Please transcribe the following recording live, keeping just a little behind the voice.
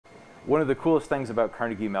One of the coolest things about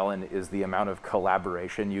Carnegie Mellon is the amount of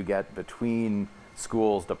collaboration you get between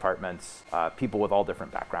schools, departments, people with all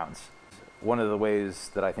different backgrounds. One of the ways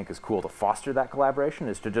that I think is cool to foster that collaboration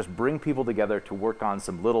is to just bring people together to work on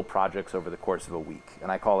some little projects over the course of a week,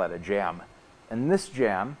 and I call that a jam. In this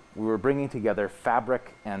jam, we were bringing together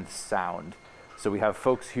fabric and sound. So we have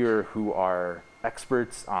folks here who are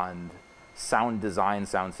experts on sound design,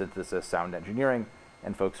 sound synthesis, sound engineering,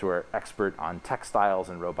 and folks who are expert on textiles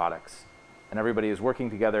and robotics. And everybody is working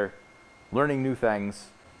together, learning new things,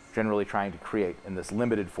 generally trying to create in this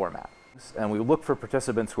limited format. And we look for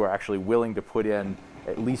participants who are actually willing to put in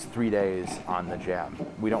at least 3 days on the jam.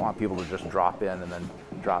 We don't want people to just drop in and then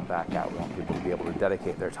drop back out. We want people to be able to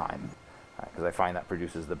dedicate their time, because I find that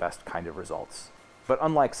produces the best kind of results. But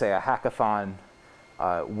unlike, say, a hackathon,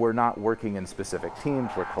 we're not working in specific teams,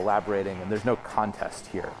 we're collaborating, and there's no contest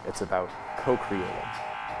here. It's about co-creating.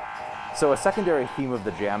 So a secondary theme of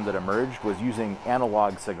the jam that emerged was using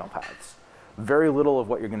analog signal paths. Very little of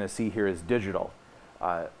what you're going to see here is digital.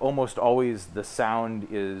 Almost always the sound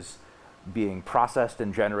is being processed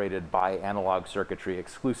and generated by analog circuitry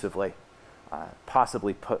exclusively,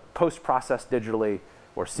 possibly post-processed digitally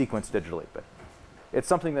or sequenced digitally. But it's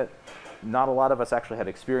something that not a lot of us actually had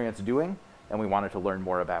experience doing, and we wanted to learn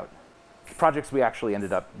more about. The projects we actually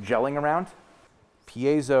ended up gelling around: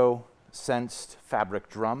 piezo sensed fabric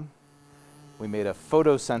drum. We made a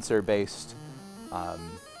photosensor-based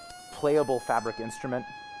playable fabric instrument,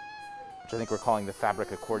 which I think we're calling the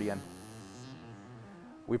fabric accordion.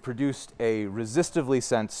 We produced a resistively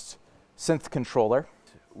sensed synth controller.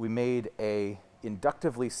 We made a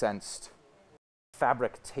inductively sensed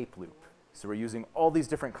fabric tape loop. So we're using all these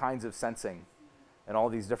different kinds of sensing and all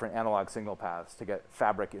these different analog signal paths to get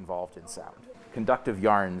fabric involved in sound. Conductive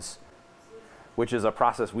yarns, which is a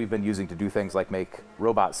process we've been using to do things like make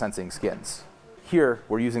robot sensing skins. Here,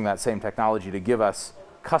 we're using that same technology to give us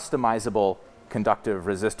customizable conductive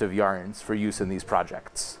resistive yarns for use in these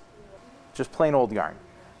projects. Just plain old yarn.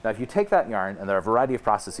 Now if you take that yarn, and there are a variety of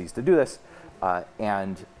processes to do this,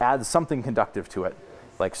 and add something conductive to it,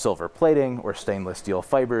 like silver plating or stainless steel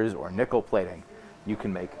fibers or nickel plating, you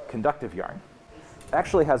can make conductive yarn. It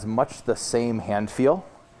actually has much the same hand feel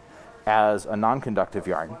as a non-conductive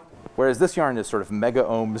yarn, whereas this yarn is sort of mega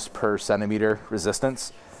ohms per centimeter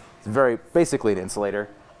resistance. It's very basically an insulator.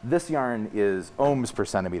 This yarn is ohms per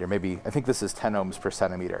centimeter, maybe, I think this is 10 ohms per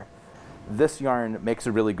centimeter. This yarn makes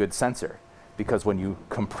a really good sensor because when you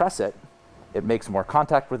compress it, it makes more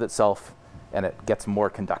contact with itself and it gets more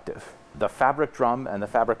conductive. The fabric drum and the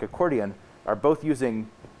fabric accordion are both using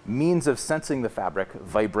means of sensing the fabric,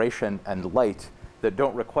 vibration and light, that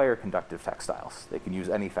don't require conductive textiles. They can use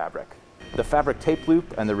any fabric. The fabric tape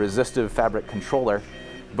loop and the resistive fabric controller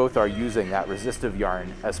both are using that resistive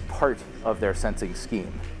yarn as part of their sensing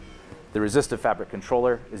scheme. The resistive fabric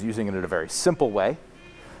controller is using it in a very simple way.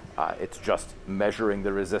 It's just measuring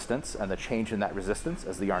the resistance and the change in that resistance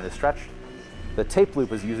as the yarn is stretched. The tape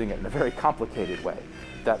loop is using it in a very complicated way.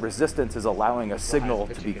 That resistance is allowing a signal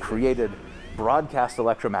to be created, broadcast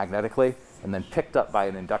electromagnetically, and then picked up by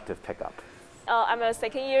an inductive pickup. I'm a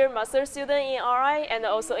second-year master student in RI and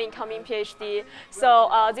also incoming PhD.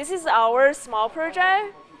 So this is our small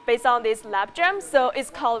project based on this lab jam. So it's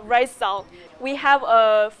called Sound. We have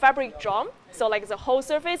a fabric drum. So like the whole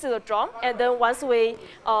surface is a drum. And then once we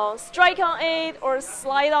strike on it or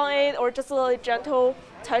slide on it or just a little gentle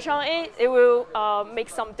touch on it, it will make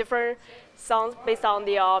some different sounds based on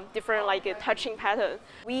the different touching pattern.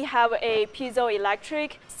 We have a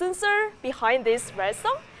piezoelectric sensor behind this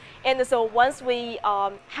Sound. And so once we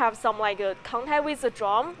have some contact with the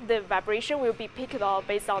drum, the vibration will be picked up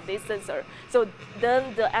based on this sensor. So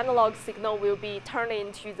then the analog signal will be turned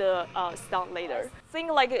into the sound later. I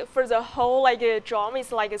think for the whole drum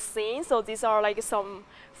is like a scene. So these are some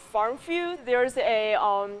farm field. There's a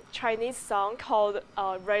Chinese song called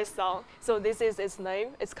Red Song. So this is its name.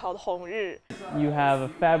 It's called Hong Ri. You have a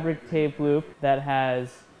fabric tape loop that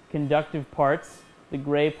has conductive parts, the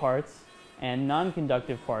gray parts, and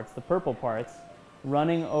non-conductive parts, the purple parts,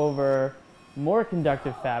 running over more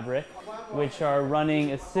conductive fabric, which are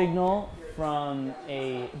running a signal from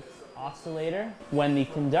an oscillator. When the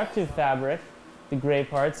conductive fabric, the gray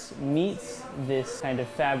parts, meets this kind of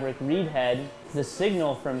fabric reed head, the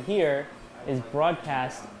signal from here is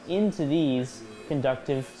broadcast into these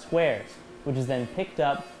conductive squares, which is then picked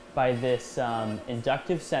up by this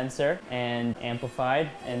inductive sensor and amplified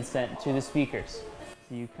and sent to the speakers.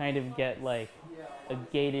 You kind of get a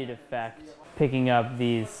gated effect, picking up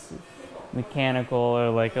these mechanical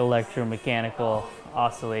or electromechanical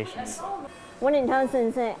oscillations. One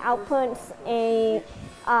intelligent sensor outputs a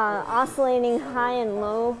oscillating high and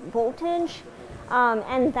low voltage,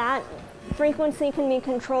 and that frequency can be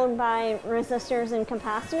controlled by resistors and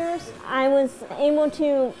capacitors. I was able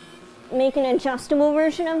to make an adjustable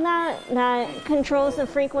version of that controls the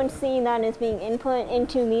frequency that is being input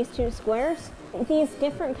into these two squares. These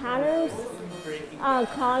different patterns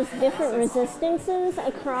cause different resistances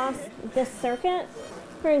across this circuit.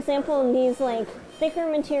 For example, these thicker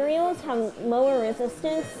materials have lower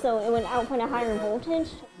resistance, so it would output a higher voltage.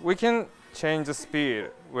 We can change the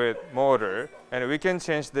speed with motor, and we can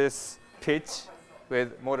change this pitch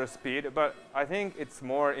with motor speed, but I think it's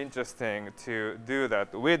more interesting to do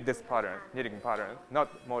that with this pattern, knitting pattern, not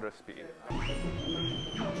motor speed.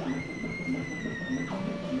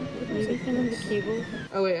 Maybe on the cable.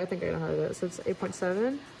 Oh wait, I think I know how to do it. So it's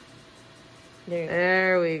 8.7.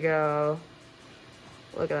 There we go.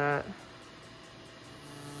 Look at that.